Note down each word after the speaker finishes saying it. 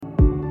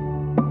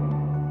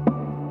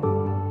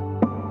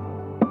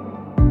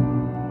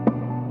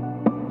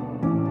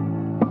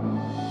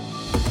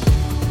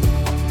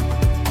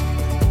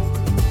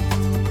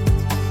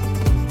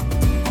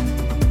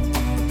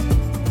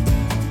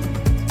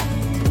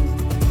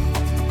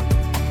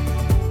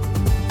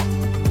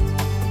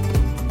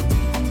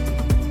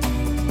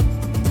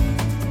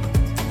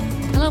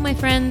my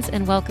friends,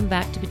 and welcome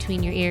back to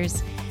Between Your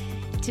Ears.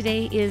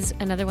 Today is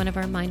another one of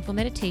our mindful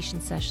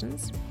meditation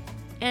sessions,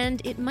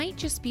 and it might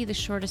just be the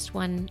shortest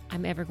one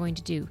I'm ever going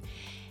to do.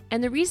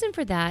 And the reason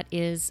for that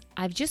is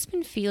I've just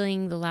been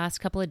feeling the last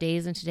couple of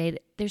days and today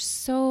that there's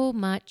so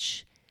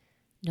much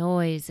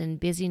noise and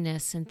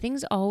busyness and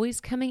things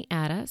always coming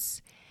at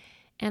us.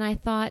 And I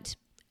thought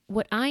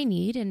what I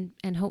need,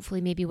 and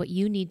hopefully maybe what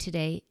you need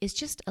today, is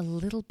just a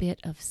little bit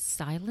of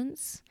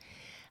silence,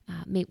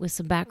 maybe with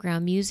some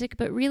background music,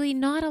 but really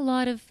not a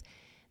lot of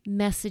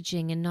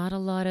messaging and not a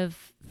lot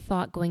of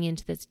thought going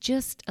into this,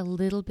 just a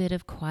little bit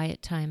of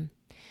quiet time.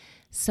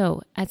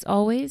 So, as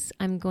always,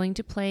 I'm going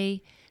to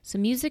play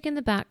some music in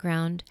the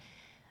background.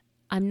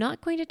 I'm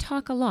not going to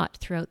talk a lot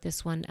throughout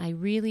this one. I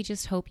really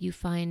just hope you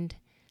find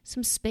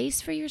some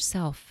space for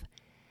yourself.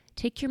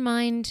 Take your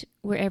mind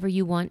wherever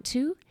you want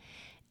to.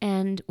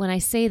 And when I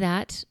say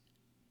that,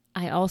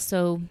 I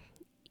also,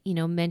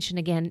 mention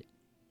again,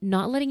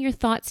 not letting your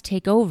thoughts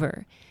take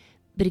over.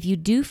 But if you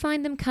do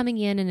find them coming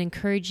in and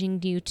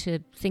encouraging you to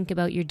think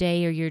about your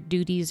day or your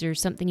duties or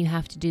something you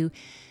have to do,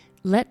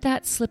 let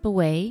that slip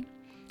away.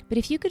 But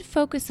if you could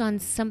focus on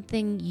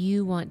something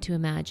you want to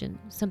imagine,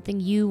 something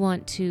you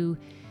want to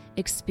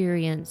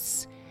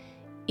experience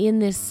in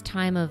this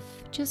time of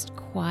just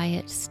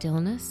quiet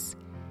stillness,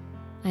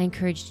 I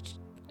encourage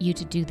you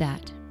to do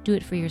that. Do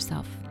it for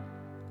yourself.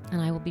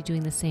 And I will be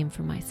doing the same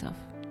for myself.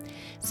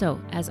 So,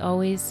 as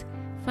always,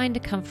 find a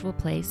comfortable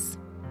place,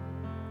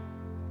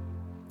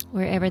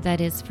 wherever that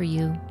is for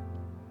you.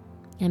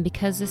 And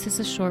because this is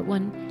a short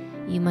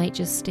one, you might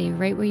just stay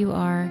right where you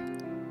are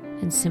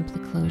and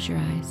simply close your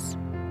eyes.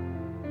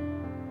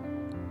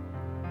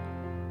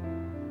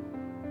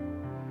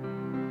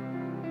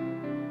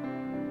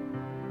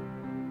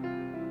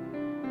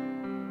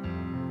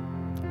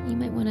 You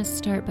might want to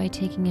start by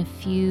taking a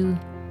few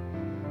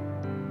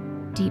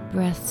deep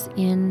breaths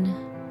in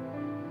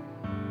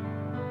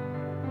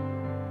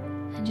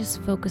and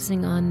just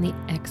focusing on the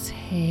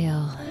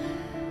exhale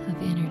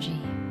of energy.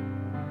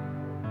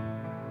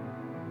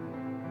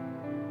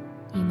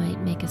 You might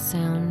make a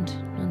sound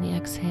on the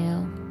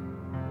exhale,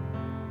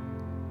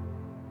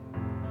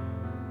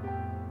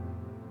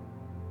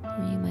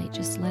 or you might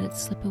just let it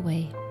slip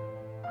away.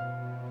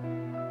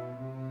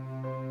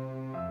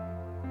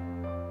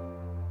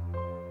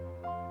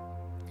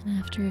 And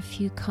after a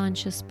few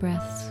conscious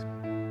breaths,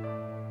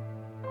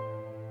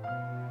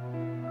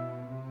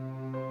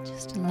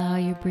 just allow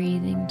your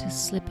breathing to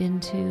slip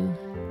into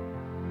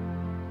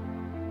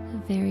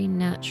a very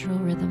natural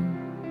rhythm.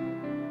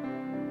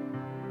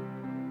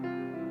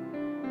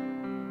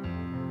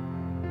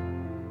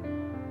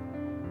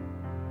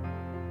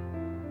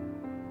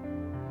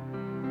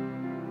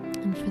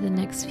 And for the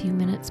next few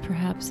minutes,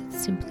 perhaps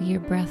it's simply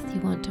your breath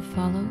you want to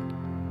follow.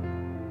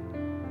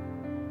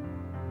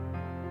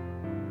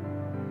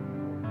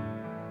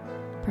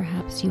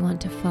 Perhaps you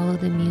want to follow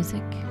the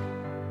music.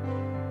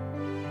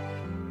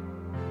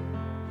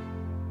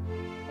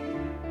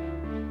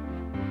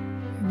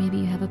 Maybe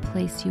you have a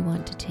place you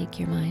want to take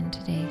your mind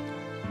today.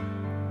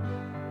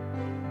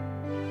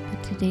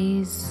 But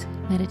today's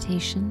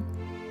meditation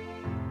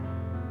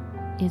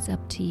is up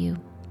to you.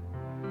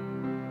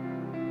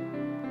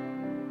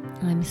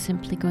 I'm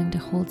simply going to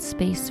hold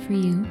space for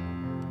you.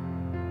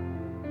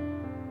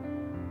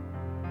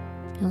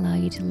 Allow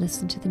you to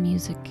listen to the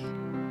music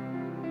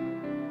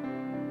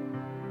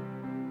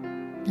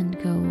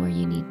and go where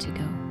you need to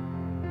go.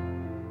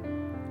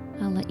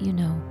 I'll let you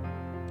know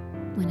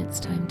when it's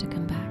time to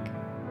come back.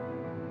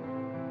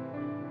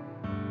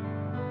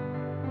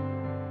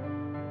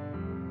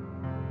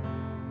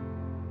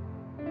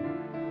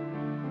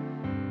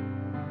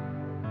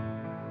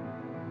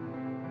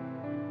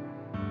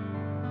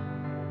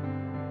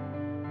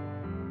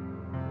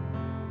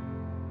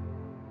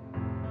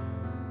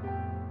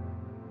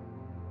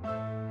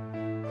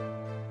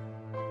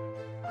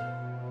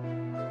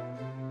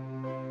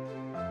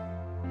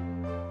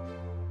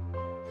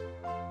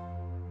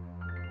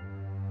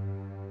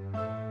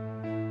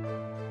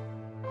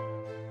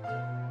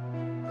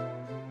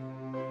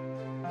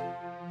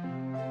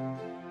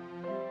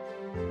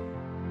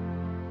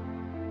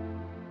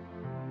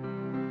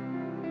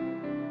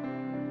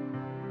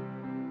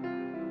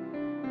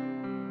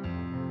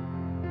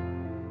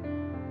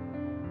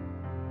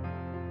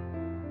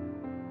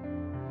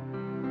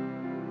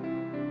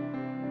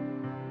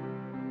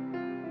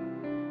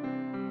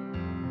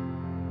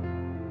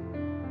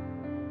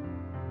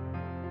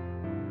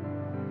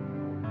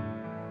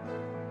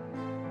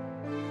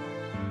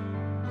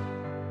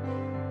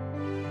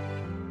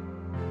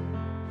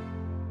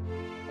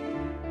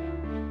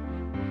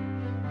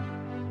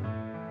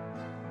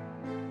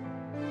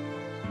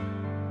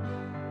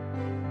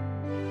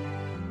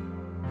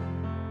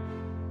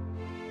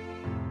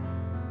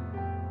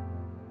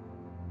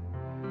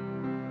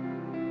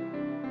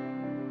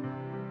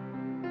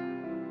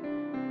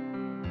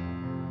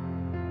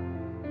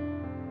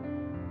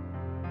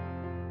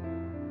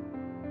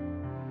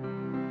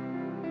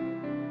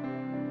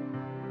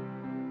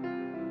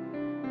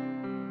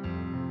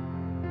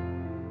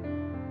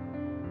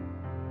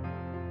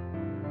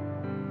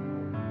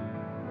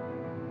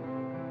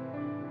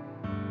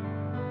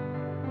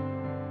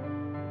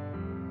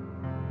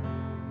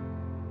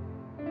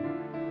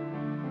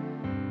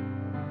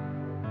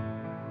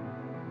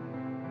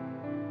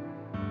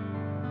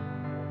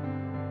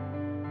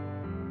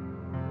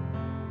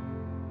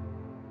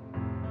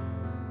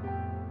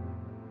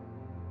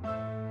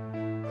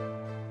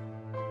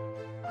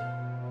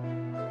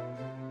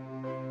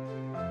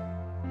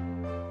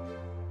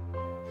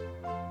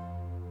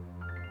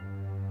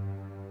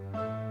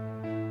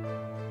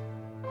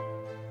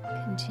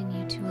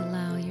 Continue to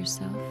allow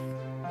yourself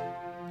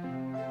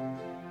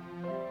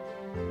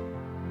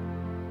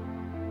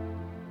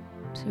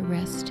to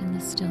rest in the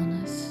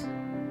stillness.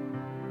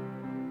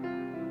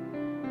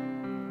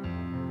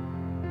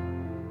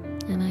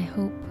 And I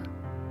hope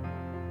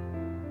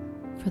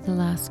for the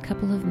last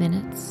couple of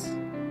minutes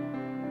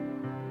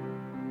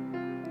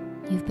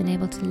you've been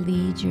able to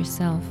lead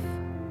yourself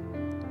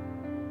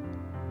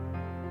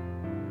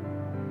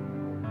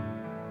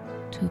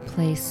to a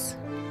place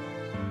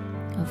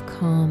of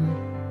calm,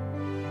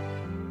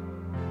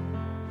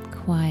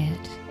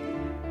 quiet,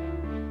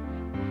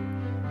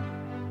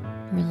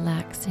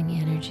 relaxing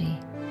energy.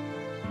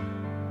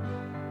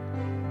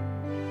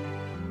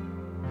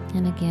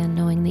 And again,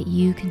 knowing that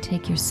you can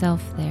take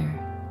yourself there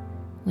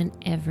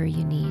whenever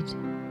you need.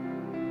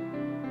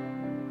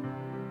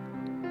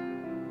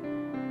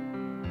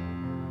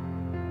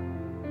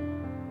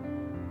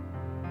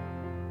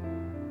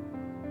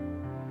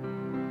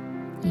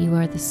 You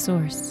are the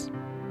source.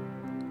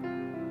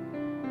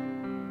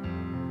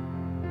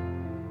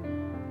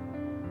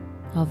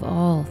 Of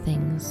all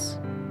things,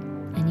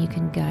 and you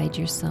can guide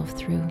yourself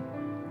through.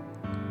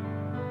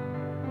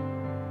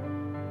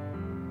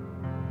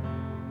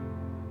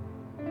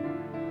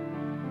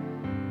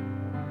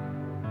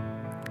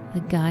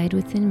 The guide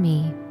within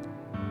me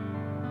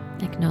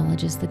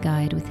acknowledges the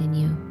guide within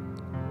you.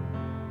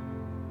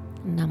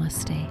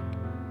 Namaste.